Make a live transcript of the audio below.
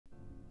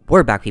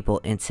We're back,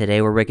 people, and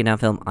today we're breaking down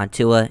film on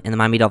Tua and the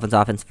Miami Dolphins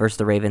offense versus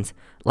the Ravens.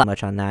 Not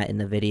much on that in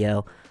the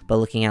video, but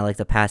looking at like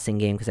the passing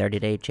game, because I already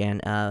did Jan.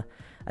 I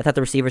thought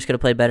the receivers could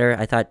have played better.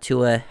 I thought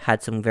Tua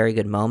had some very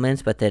good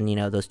moments, but then,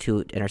 those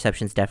two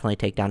interceptions definitely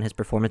take down his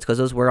performance because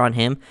those were on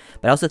him.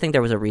 But I also think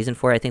there was a reason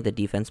for it. I think the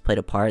defense played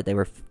a part. They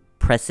were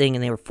pressing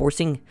and they were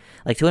forcing,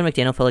 like Tua and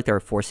McDaniel felt like they were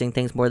forcing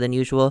things more than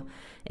usual,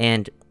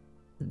 and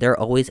they're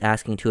always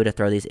asking Tua to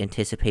throw these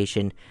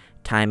anticipation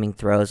timing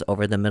throws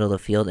over the middle of the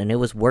field, and it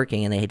was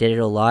working, and they did it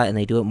a lot, and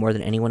they do it more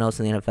than anyone else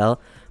in the NFL.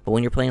 But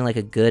when you're playing like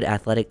a good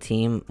athletic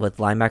team with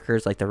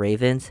linebackers like the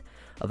Ravens,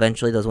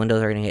 eventually those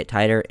windows are going to get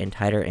tighter and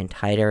tighter and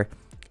tighter,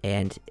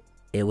 and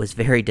it was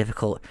very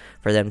difficult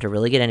for them to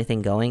really get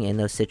anything going in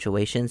those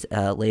situations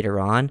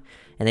later on,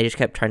 and they just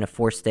kept trying to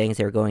force things.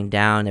 They were going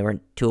down.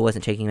 Tua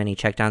wasn't taking any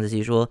checkdowns as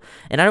usual,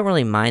 and I don't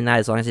really mind that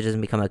as long as it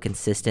doesn't become a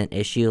consistent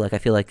issue. Like, I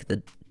feel like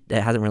that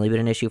hasn't really been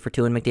an issue for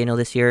Tua and McDaniel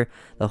this year,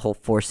 the whole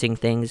forcing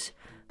things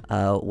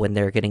when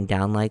they're getting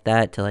down like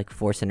that to like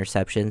force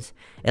interceptions,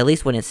 at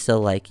least when it's still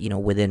like,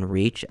 within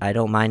reach. I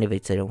don't mind if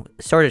it's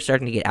sort of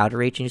starting to get out of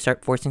reach and you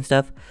start forcing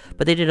stuff,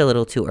 but they did a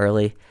little too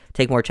early.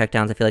 Take more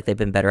checkdowns. I feel like they've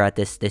been better at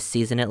this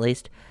season at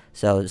least,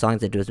 so as long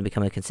as it doesn't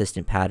become a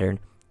consistent pattern.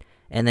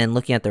 And then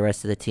looking at the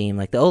rest of the team,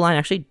 like the O-line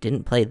actually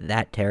didn't play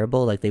that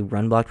terrible. Like, they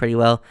run blocked pretty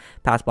well.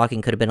 Pass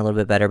blocking could have been a little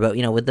bit better, but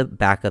with the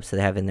backups that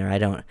they have in there, I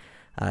don't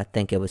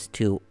think it was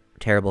too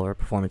terrible of a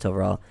performance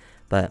overall.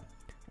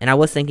 And I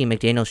was thinking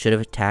McDaniel should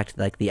have attacked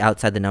like the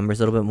outside the numbers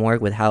a little bit more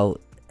with how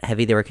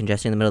heavy they were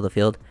congesting the middle of the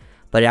field,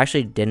 but it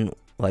actually didn't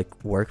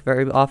like work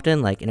very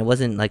often. Like, and it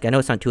wasn't like, I know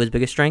it's not Tua's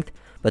biggest strength,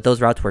 but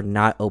those routes were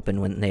not open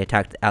when they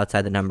attacked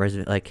outside the numbers.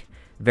 Like,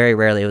 very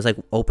rarely. It was like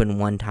open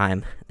one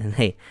time, and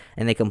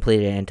they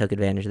completed it and took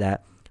advantage of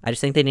that. I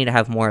just think they need to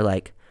have more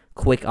like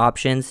quick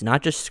options,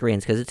 not just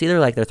screens, because it's either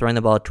like they're throwing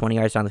the ball 20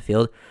 yards down the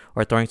field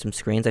or throwing some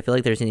screens. I feel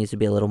like there needs to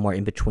be a little more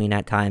in between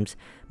at times,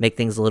 make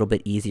things a little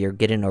bit easier,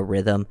 get in a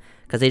rhythm,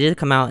 because they did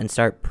come out and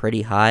start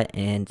pretty hot,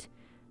 and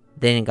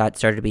then it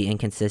started to be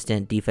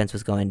inconsistent. Defense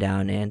was going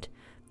down, and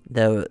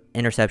the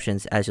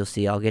interceptions, as you'll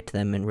see, I'll get to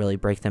them and really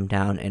break them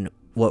down and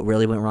what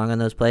really went wrong on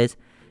those plays.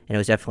 And it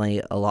was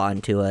definitely a lot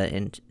on Tua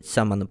and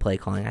some on the play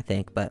calling, I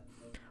think, but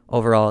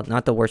overall,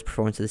 not the worst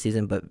performance of the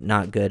season, but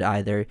not good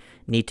either.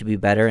 Need to be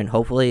better, and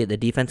hopefully the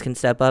defense can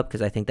step up,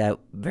 because I think that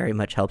very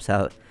much helps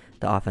out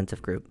the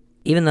offensive group.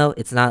 Even though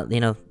it's not,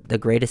 the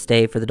greatest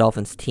day for the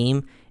Dolphins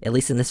team, at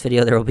least in this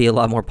video, there will be a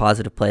lot more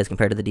positive plays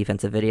compared to the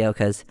defensive video,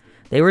 because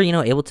they were,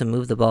 able to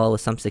move the ball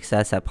with some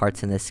success at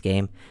parts in this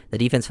game. The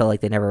defense felt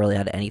like they never really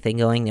had anything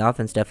going. The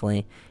offense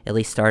definitely at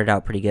least started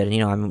out pretty good.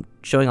 And, I'm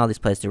showing all these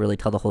plays to really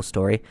tell the whole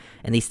story.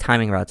 And these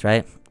timing routes,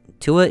 right?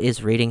 Tua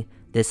is reading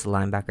this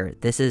linebacker.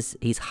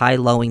 He's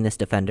high-lowing this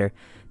defender.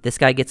 This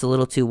guy gets a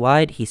little too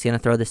wide. He's going to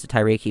throw this to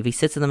Tyreek. If he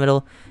sits in the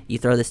middle, you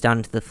throw this down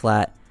into the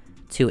flat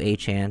to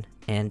Achane.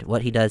 And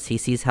what he does, he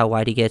sees how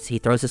wide he gets. He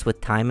throws this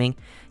with timing.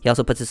 He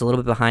also puts this a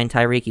little bit behind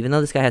Tyreek, even though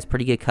this guy has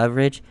pretty good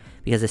coverage,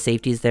 because the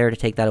safety's there to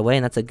take that away.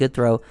 And that's a good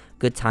throw,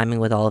 good timing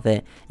with all of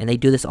it. And they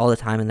do this all the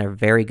time, and they're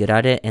very good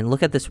at it. And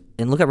look at this,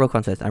 and look at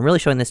Roquan Smith. I'm really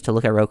showing this to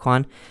look at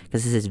Roquan,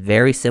 because this is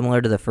very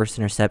similar to the first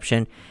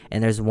interception.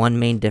 And there's one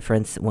main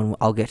difference when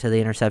I'll get to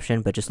the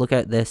interception, but just look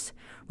at this.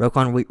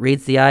 Roquan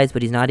reads the eyes,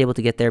 but he's not able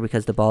to get there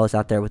because the ball is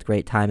out there with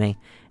great timing.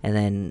 And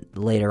then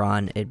later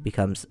on, it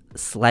becomes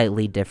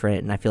slightly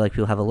different, and I feel like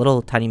people have a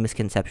little tiny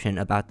misconception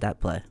about that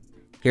play.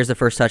 Here's the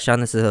first touchdown.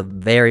 This is a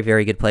very,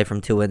 very good play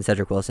from Tua and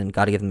Cedric Wilson.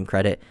 Got to give them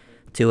credit.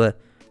 Tua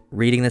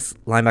reading this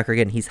linebacker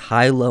again. He's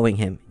high-lowing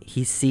him.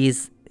 He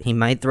sees he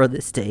might throw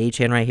this to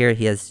Achane right here.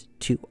 He has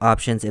two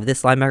options. If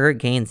this linebacker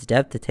gains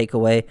depth to take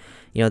away,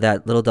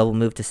 that little double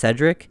move to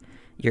Cedric,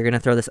 you're going to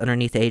throw this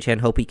underneath to Achane,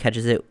 hope he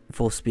catches it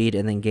full speed,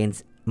 and then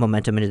gains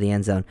momentum into the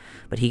end zone.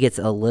 But he gets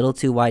a little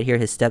too wide here.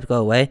 His steps go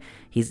away.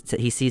 He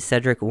sees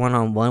Cedric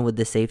one-on-one with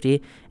the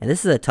safety, and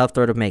this is a tough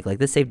throw to make. Like,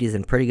 this safety is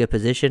in pretty good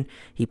position.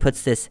 He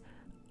puts this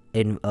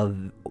in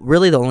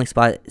really the only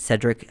spot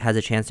Cedric has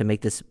a chance to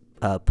make this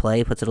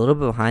play. Puts it a little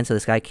bit behind so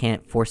this guy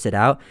can't force it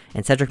out,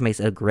 and Cedric makes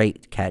a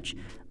great catch.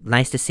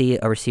 Nice to see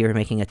a receiver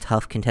making a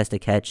tough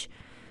contested catch,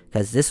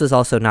 because this was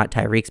also not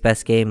Tyreek's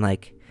best game.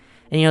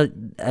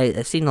 And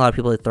I've seen a lot of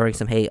people throwing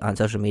some hate on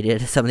social media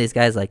to some of these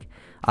guys. Like,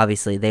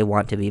 obviously they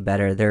want to be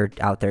better. They're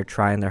out there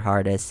trying their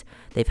hardest.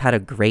 They've had a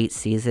great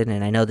season,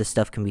 and I know this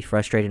stuff can be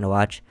frustrating to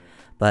watch,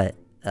 but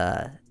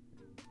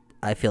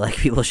I feel like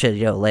people should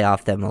lay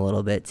off them a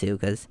little bit too,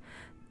 because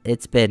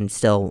it's been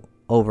still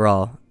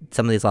overall,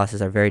 some of these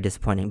losses are very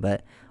disappointing,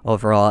 but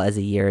overall as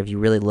a year, if you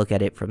really look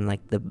at it from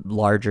like the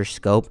larger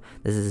scope,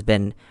 this has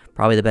been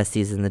probably the best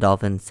season the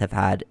Dolphins have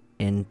had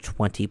in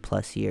 20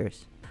 plus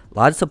years.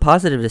 Lots of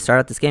positive to start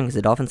out this game, because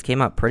the Dolphins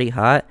came out pretty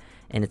hot,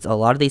 and it's a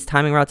lot of these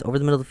timing routes over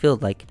the middle of the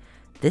field. Like,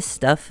 this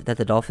stuff that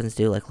the Dolphins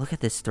do, like, look at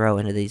this throw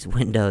into these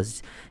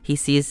windows. He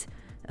sees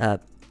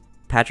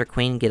Patrick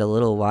Queen get a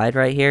little wide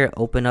right here,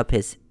 open up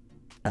his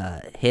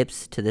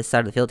hips to this side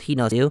of the field. He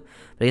knows you,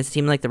 but against a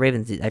team like the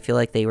Ravens, I feel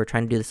like they were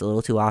trying to do this a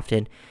little too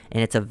often,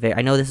 and it's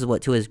I know this is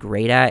what Tua is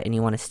great at, and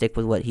you want to stick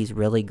with what he's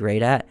really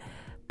great at,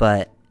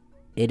 but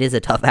it is a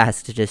tough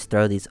ask to just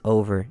throw these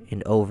over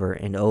and over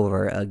and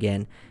over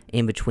again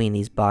in between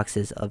these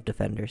boxes of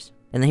defenders.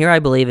 And here I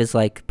believe is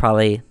like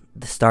probably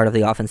the start of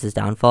the offense's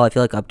downfall. I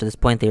feel like up to this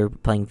point they were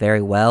playing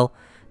very well.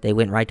 They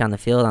went right down the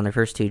field on their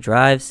first 2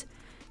 drives.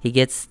 He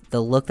gets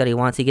the look that he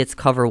wants. He gets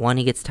cover 1.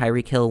 He gets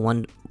Tyreek Hill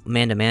 1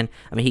 man-to-man.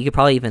 I mean, he could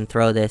probably even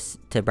throw this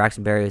to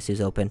Braxton Berrios,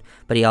 who's open.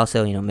 But he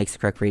also, makes the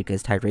correct read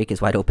because Tyreek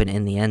is wide open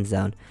in the end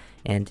zone.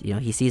 And,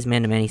 he sees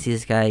man-to-man. He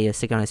sees this guy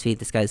sticking on his feet.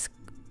 This guy's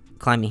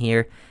climbing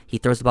here. He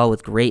throws the ball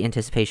with great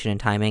anticipation and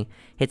timing.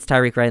 Hits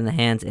Tyreek right in the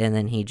hands, and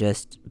then he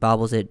just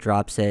bobbles it,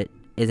 drops it,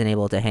 isn't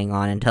able to hang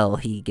on until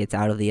he gets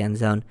out of the end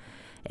zone.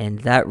 And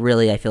that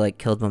really, I feel like,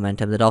 killed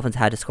momentum. The Dolphins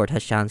had to score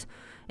touchdowns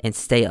and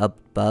stay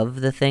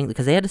above the thing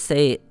because they had to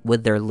stay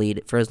with their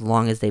lead for as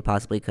long as they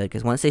possibly could,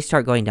 because once they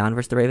start going down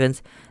versus the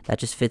Ravens, that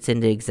just fits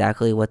into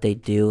exactly what they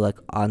do, like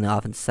on the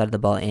offensive side of the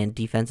ball and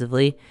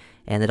defensively,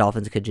 and the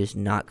Dolphins could just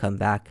not come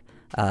back.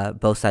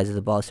 Both sides of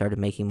the ball started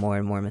making more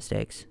and more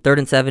mistakes. 3rd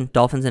and 7,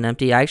 Dolphins and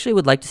empty. I actually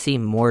would like to see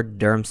more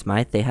Durham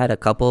Smythe. They had a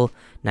couple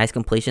nice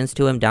completions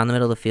to him down the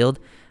middle of the field.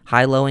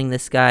 High-lowing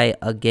this guy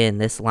again,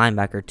 this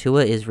linebacker.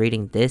 Tua is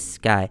reading this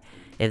guy.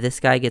 If this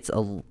guy gets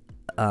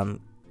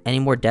any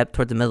more depth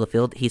towards the middle of the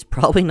field, he's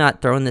probably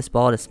not throwing this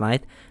ball to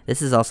Smythe.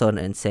 This is also an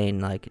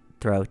insane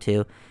throw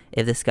too.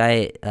 If this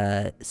guy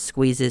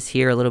squeezes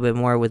here a little bit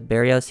more with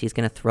Berrios, he's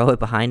going to throw it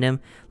behind him.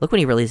 Look when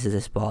he releases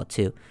this ball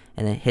too,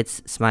 and then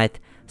hits Smythe.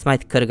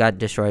 Smythe could have got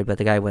destroyed, but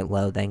the guy went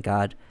low, thank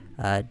God.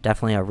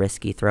 Definitely a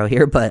risky throw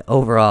here, but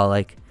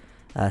overall,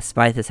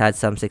 Smythe has had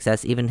some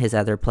success. Even his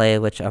other play,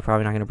 which I'm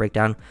probably not going to break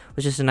down,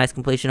 was just a nice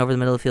completion over the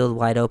middle of the field,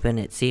 wide open.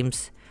 It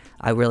seems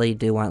I really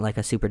do want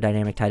a super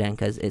dynamic tight end,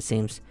 because it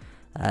seems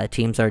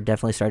teams are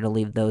definitely starting to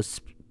leave those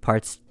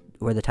parts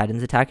where the tight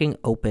end's attacking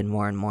open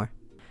more and more.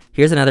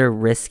 Here's another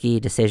risky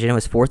decision. It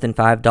was 4th and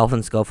 5.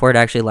 Dolphins go for it.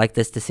 I actually like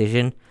this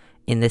decision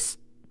in this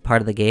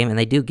part of the game, and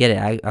they do get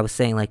it. I was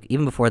saying,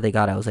 even before they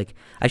got it, I was like,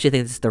 I actually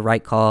think this is the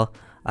right call.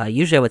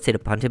 Usually I would say to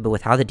punt it, but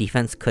with how the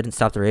defense couldn't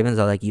stop the Ravens,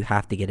 I was like, you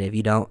have to get it. If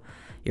you don't,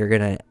 you're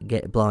going to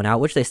get blown out,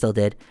 which they still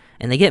did.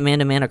 And they get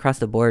man-to-man across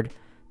the board.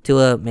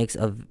 Tua makes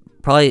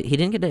he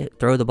didn't get to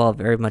throw the ball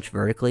very much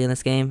vertically in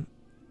this game.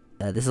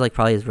 This is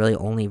probably his really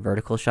only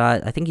vertical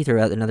shot. I think he threw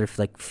out another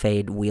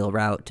fade wheel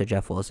route to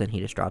Jeff Wilson. He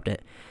just dropped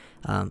it.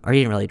 Or he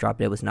didn't really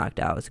drop it. It was knocked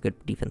out. It was a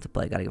good defensive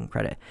play. Got to give him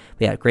credit.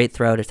 But yeah, great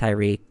throw to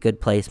Tyreek.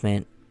 Good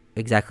placement.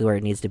 Exactly where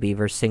it needs to be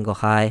versus single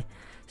high.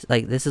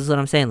 This is what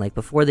I'm saying.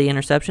 Before the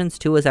interceptions,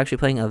 Tua was actually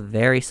playing a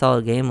very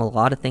solid game. A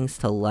lot of things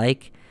to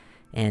like.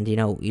 And, you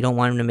don't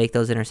want him to make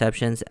those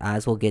interceptions,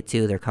 as we'll get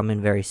to. They're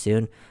coming very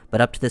soon. But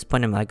up to this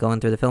point, I'm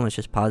going through the film. It's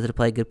just positive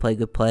play, good play,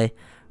 good play.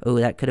 Oh,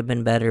 that could have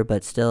been better,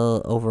 but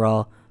still,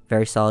 overall,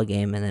 very solid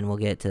game. And then we'll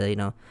get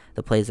to,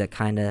 the plays that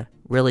kind of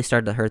really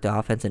started to hurt the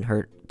offense and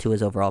hurt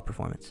Tua's overall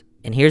performance.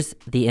 And here's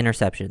the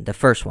interception, the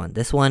first one.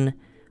 This one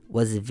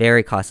was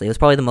very costly. It was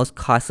probably the most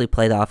costly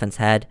play the offense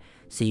had.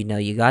 So,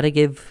 you got to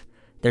give...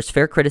 There's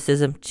fair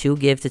criticism to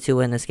give to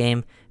Tua in this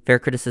game, fair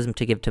criticism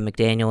to give to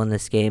McDaniel in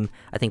this game.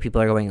 I think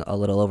people are going a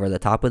little over the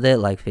top with it,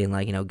 being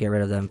get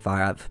rid of them,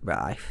 fire up.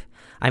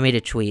 I made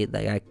a tweet,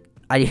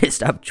 I need to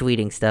stop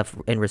tweeting stuff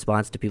in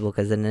response to people,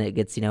 because then it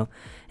gets, it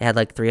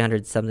had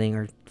 300 something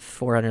or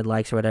 400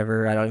 likes or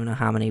whatever. I don't even know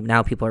how many.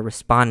 Now people are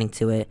responding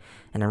to it,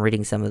 and I'm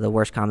reading some of the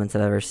worst comments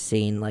I've ever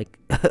seen, like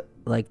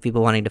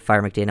people wanting to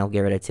fire McDaniel,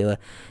 get rid of Tua.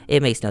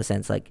 It makes no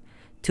sense.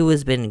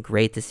 Tua's been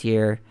great this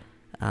year.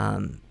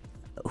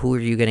 Who are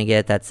you going to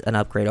get that's an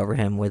upgrade over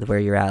him with where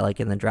you're at,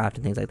 in the draft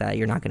and things like that?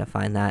 You're not going to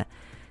find that.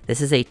 This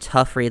is a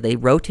tough read. They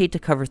rotate to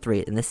cover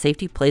 3, and the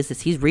safety plays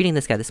this. He's reading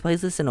this guy. This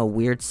plays this in a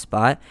weird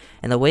spot,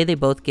 and the way they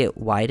both get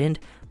widened,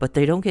 but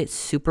they don't get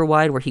super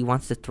wide where he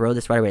wants to throw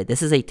this right away.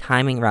 This is a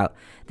timing route.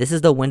 This is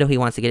the window he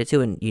wants to get it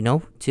to, and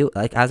too,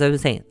 as I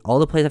was saying, all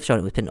the plays I've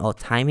shown, it's been all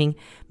timing.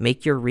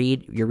 Make your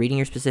read. You're reading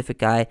your specific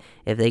guy.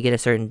 If they get a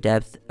certain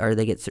depth or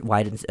they get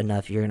widened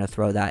enough, you're going to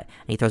throw that,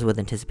 and he throws it with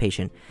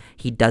anticipation.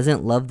 He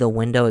doesn't love the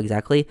window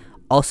exactly.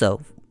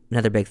 Also,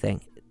 another big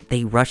thing,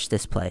 they rushed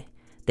this play.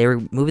 They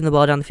were moving the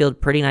ball down the field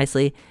pretty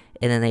nicely,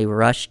 and then they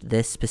rushed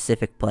this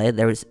specific play.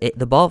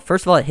 The ball,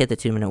 first of all, it hit the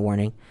 2-minute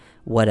warning.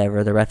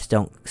 Whatever, the refs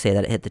don't say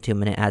that it hit the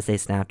 2-minute as they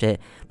snapped it,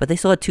 but they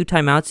still had 2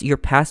 timeouts. You're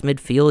past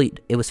midfield.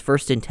 It was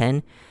 1st and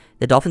 10.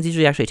 The Dolphins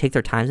usually actually take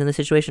their times in this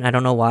situation. I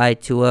don't know why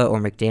Tua or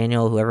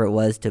McDaniel, whoever it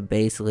was, to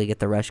basically get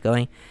the rush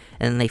going,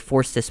 and then they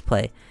forced this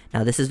play.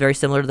 Now, this is very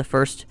similar to the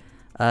first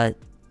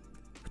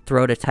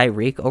throw to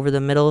Tyreek over the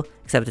middle,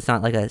 except it's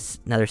not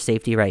another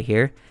safety right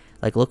here.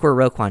 Look where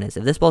Roquan is.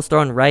 If this ball's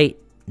thrown right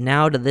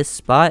now to this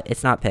spot,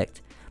 it's not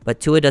picked. But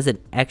Tua does an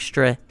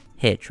extra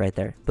hitch right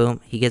there.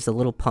 Boom. He gives a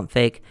little pump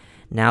fake.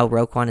 Now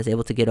Roquan is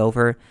able to get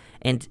over.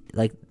 And,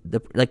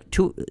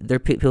 people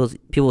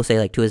will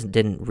say, Tua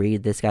didn't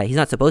read this guy. He's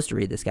not supposed to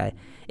read this guy.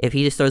 If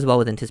he just throws the ball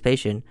with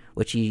anticipation,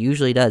 which he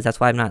usually does, that's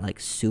why I'm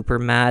not, super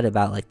mad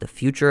about, the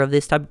future of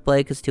this type of play,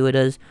 because Tua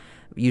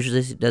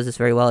usually does this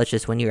very well. It's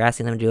just when you're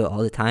asking them to do it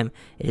all the time,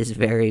 it is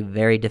very,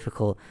 very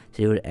difficult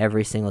to do it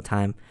every single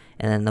time.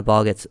 and then the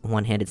ball gets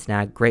one-handed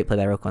snag. Great play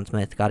by Roquan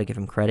Smith. Got to give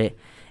him credit.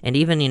 And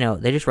even,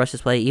 they just rush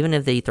this play. Even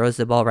if he throws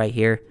the ball right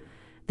here,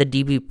 the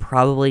DB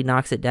probably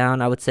knocks it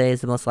down, I would say,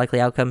 is the most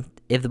likely outcome.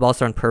 If the ball's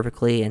thrown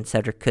perfectly and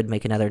Cedric could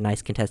make another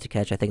nice contested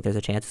catch, I think there's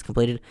a chance it's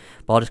completed.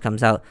 Ball just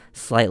comes out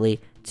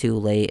slightly too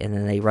late, and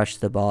then they rush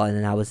the ball, and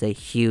then that was a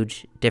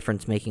huge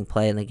difference-making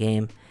play in the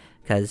game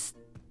because,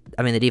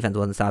 the defense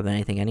wasn't stopping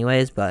anything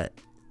anyways, but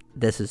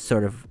this is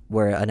sort of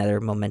where another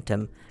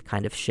momentum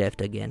kind of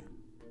shift again.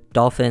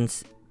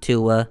 Dolphins,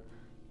 Tua,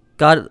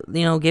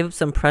 gave up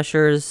some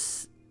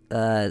pressures.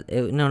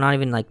 Not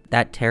even like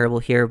that terrible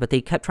here, but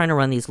they kept trying to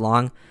run these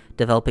long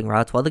developing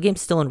routes while the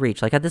game's still in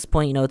reach. Like at this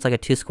point, it's like a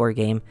 2-score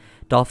game.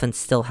 Dolphins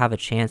still have a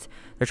chance.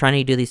 They're trying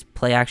to do these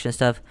play action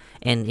stuff,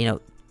 and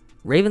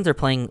Ravens are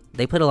playing.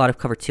 They played a lot of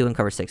cover 2 and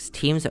cover 6.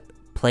 Teams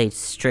played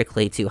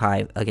strictly too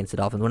high against the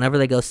Dolphins. Whenever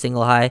they go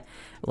single high,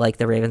 like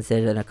the Ravens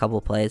did in a couple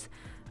plays,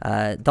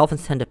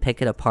 Dolphins tend to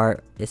pick it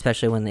apart,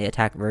 especially when they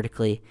attack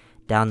vertically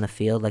down the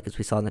field, like as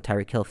we saw in the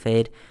Tyreek Hill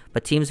fade.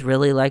 But teams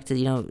really like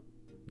to,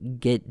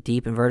 get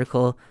deep and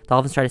vertical.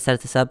 Dolphins try to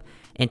set this up,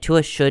 and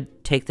Tua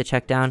should take the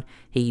check down.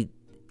 He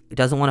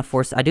doesn't want to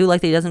force. I do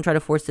like that he doesn't try to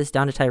force this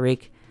down to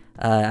Tyreek.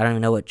 I don't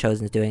even know what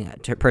Chosen's doing.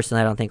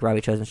 Personally, I don't think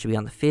Robbie Chosen should be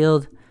on the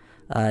field.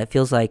 It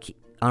feels like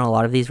on a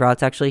lot of these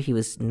routes, actually, he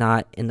was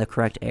not in the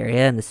correct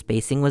area, and the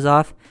spacing was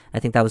off. I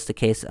think that was the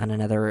case on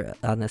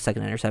the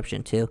second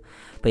interception too.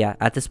 But yeah,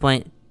 at this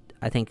point,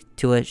 I think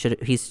Tua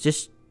he's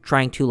just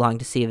trying too long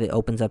to see if it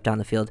opens up down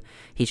the field.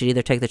 He should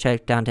either take the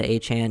check down to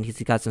Achane, he's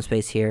got some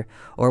space here,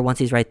 or once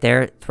he's right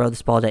there, throw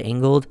this ball to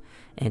Ingold,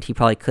 and he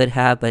probably could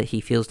have, but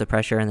he feels the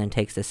pressure and then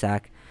takes the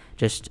sack.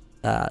 Just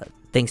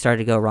things started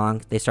to go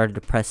wrong. They started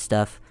to press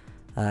stuff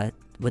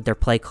with their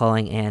play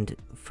calling and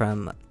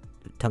from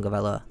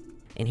Tagovailoa.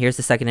 And here's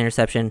the second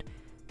interception.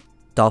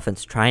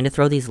 Dolphins trying to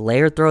throw these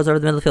layered throws over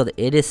the middle of the field.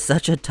 It is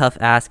such a tough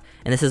ask,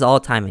 and this is all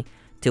timing.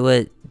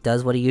 Tua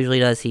does what he usually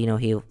does.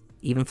 He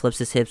even flips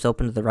his hips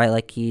open to the right,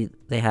 like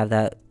they have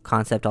that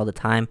concept all the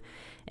time.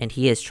 And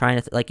he is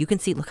trying to, you can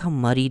see, look how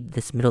muddied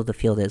this middle of the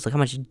field is. Look how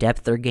much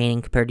depth they're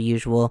gaining compared to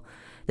usual.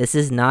 This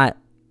is not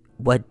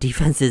what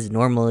defenses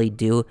normally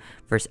do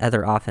versus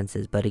other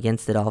offenses. But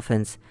against the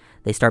Dolphins,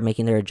 they start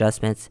making their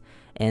adjustments.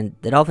 And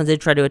the Dolphins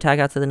did try to attack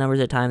out to the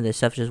numbers at times. This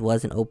stuff just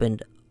wasn't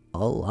opened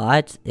a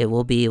lot.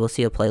 We'll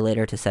see a play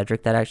later to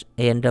Cedric that actually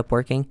ended up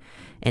working.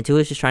 And Tua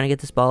is just trying to get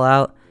this ball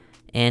out.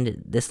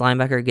 And this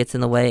linebacker gets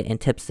in the way and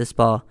tips this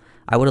ball.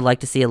 I would have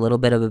liked to see a little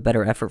bit of a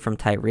better effort from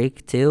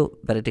Tyreek too,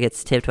 but it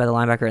gets tipped by the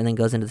linebacker and then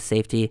goes into the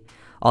safety.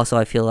 Also,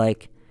 I feel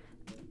like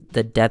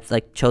the depth,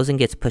 Chosen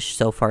gets pushed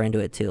so far into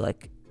it too.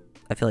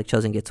 I feel like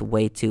Chosen gets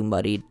way too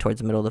muddied towards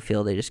the middle of the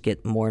field. They just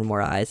get more and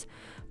more eyes.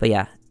 But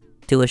yeah,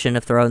 Tua shouldn't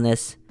have thrown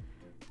this.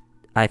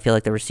 I feel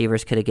like the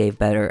receivers could have gave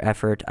better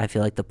effort. I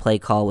feel like the play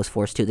call was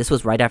forced too. This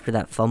was right after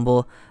that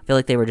fumble. I feel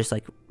like they were just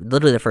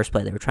literally the first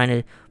play. They were trying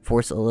to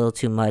force a little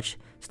too much.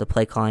 So the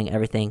play calling,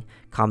 everything,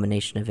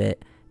 combination of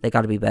it, they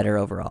got to be better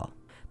overall.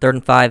 3rd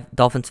and 5,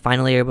 Dolphins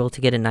finally are able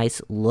to get a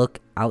nice look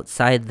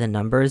outside the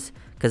numbers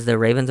because the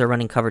Ravens are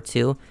running cover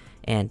 2,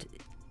 and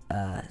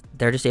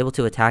they're just able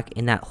to attack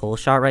in that hole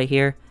shot right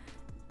here.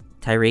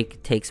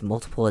 Tyreek takes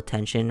multiple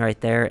attention right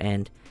there,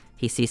 and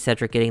he sees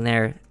Cedric getting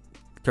there,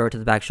 throw it to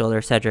the back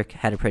shoulder. Cedric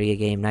had a pretty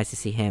good game. Nice to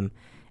see him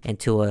and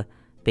Tua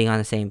being on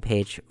the same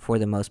page for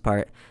the most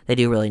part. They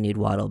do really need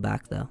Waddle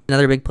back, though.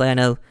 Another big play I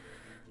know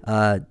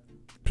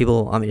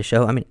people want me to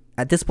show.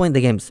 At this point,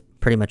 the game's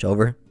pretty much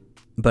over,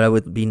 but it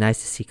would be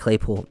nice to see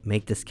Claypool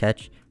make this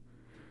catch.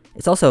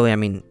 It's also,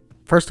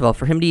 first of all,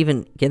 for him to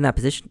even get in that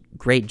position,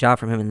 great job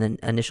from him in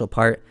the initial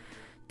part.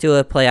 To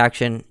a play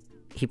action,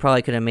 he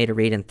probably could have made a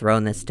read and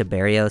thrown this to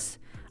Berrios.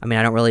 I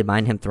don't really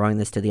mind him throwing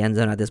this to the end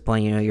zone at this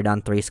point. You're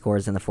down 3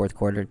 scores in the 4th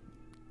quarter.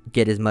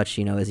 Get as much,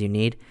 as you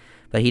need.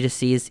 But he just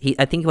sees,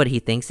 I think what he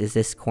thinks is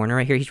this corner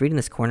right here. He's reading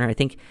this corner. I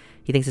think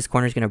he thinks this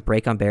corner is going to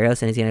break on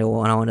Berrios, and he's going to go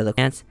one-on-one to the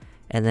chance.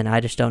 And then I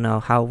just don't know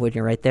how, when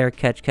you're right there,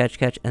 catch,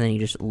 and then you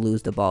just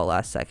lose the ball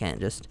last second.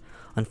 Just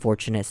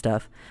unfortunate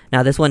stuff.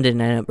 Now, this one didn't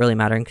end up really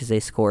mattering because they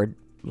scored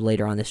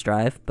later on this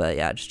drive. But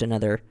yeah, just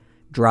another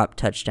drop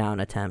touchdown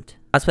attempt.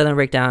 Last play, then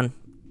breakdown.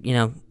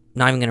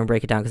 Not even going to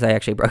break it down because I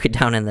actually broke it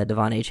down in the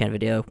Devon Achane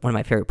video. One of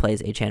my favorite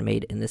plays Achane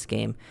made in this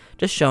game.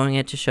 Just showing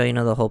it to show,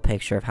 the whole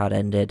picture of how it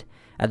ended.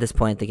 At this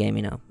point, the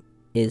game,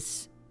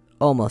 is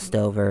almost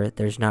over.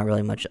 There's not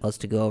really much else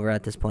to go over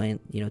at this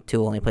point.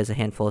 Tua only plays a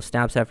handful of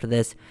snaps after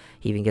this.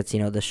 He even gets,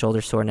 the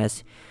shoulder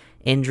soreness.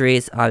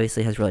 Injuries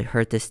obviously has really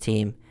hurt this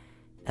team.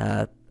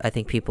 I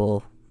think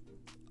people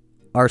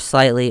are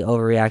slightly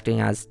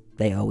overreacting as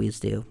they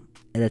always do.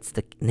 And that's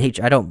the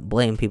nature. I don't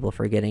blame people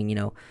for getting,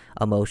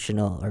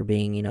 emotional or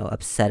being,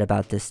 upset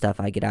about this stuff.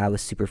 I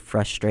was super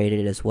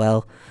frustrated as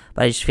well.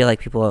 But I just feel like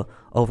people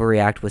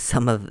overreact with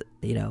some of,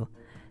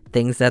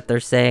 things that they're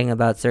saying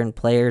about certain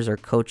players or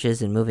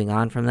coaches and moving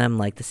on from them.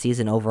 Like the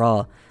season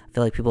overall, I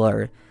feel like people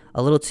are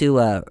a little too,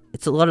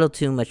 it's a little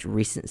too much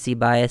recency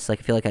bias. I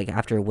feel like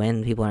after a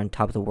win, people are on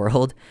top of the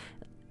world.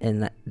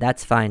 And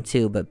that's fine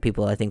too. But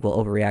people, I think, will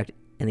overreact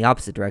in the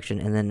opposite direction.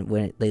 And then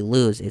when they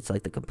lose, it's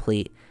like the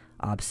complete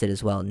opposite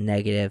as well.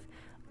 Negative,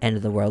 end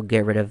of the world.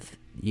 Get rid of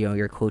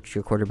your coach,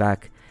 your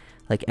quarterback.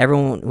 Like,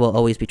 everyone will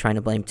always be trying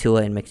to blame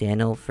Tua and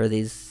McDaniel for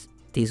these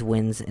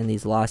wins and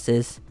these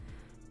losses,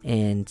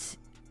 and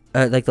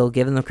like, they'll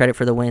give them the credit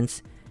for the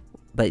wins,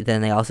 but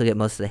then they also get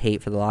most of the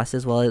hate for the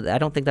losses. Well, I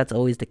don't think that's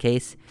always the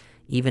case.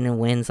 Even in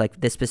wins,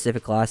 like this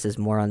specific loss is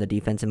more on the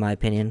defense, in my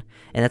opinion,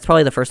 and that's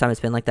probably the first time it's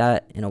been like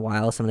that in a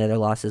while. Some of the other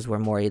losses were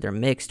more either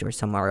mixed or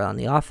some are on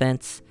the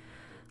offense,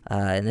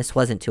 and this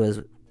wasn't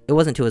Tua's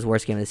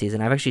worst game of the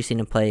season. I've actually seen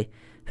him play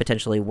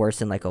potentially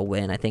worse in like a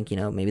win. I think,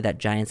 maybe that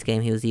Giants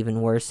game he was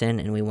even worse in,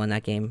 and we won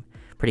that game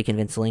pretty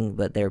convincingly,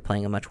 but they were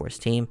playing a much worse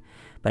team.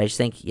 But I just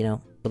think,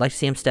 would like to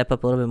see him step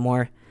up a little bit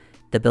more.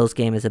 The Bills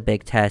game is a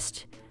big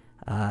test.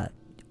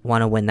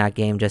 Want to win that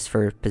game just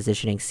for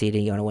positioning,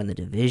 seeding. You want to win the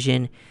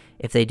division.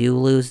 If they do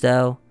lose,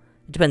 though,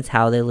 it depends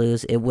how they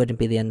lose. It wouldn't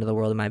be the end of the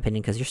world, in my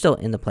opinion, because you're still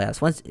in the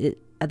playoffs.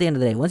 At the end of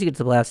the day, once you get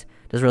to the playoffs,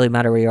 it doesn't really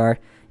matter where you are.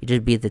 You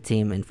just beat the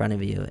team in front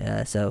of you.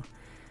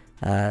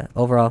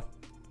 Overall,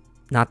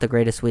 not the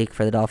greatest week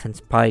for the Dolphins.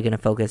 Probably going to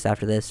focus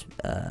after this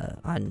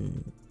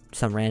on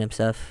some random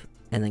stuff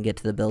and then get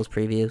to the Bills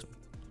preview,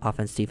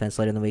 offense, defense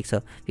later in the week. So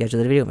if you guys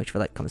enjoyed the video, make sure to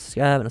like, comment,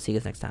 subscribe, and I'll see you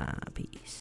guys next time. Peace.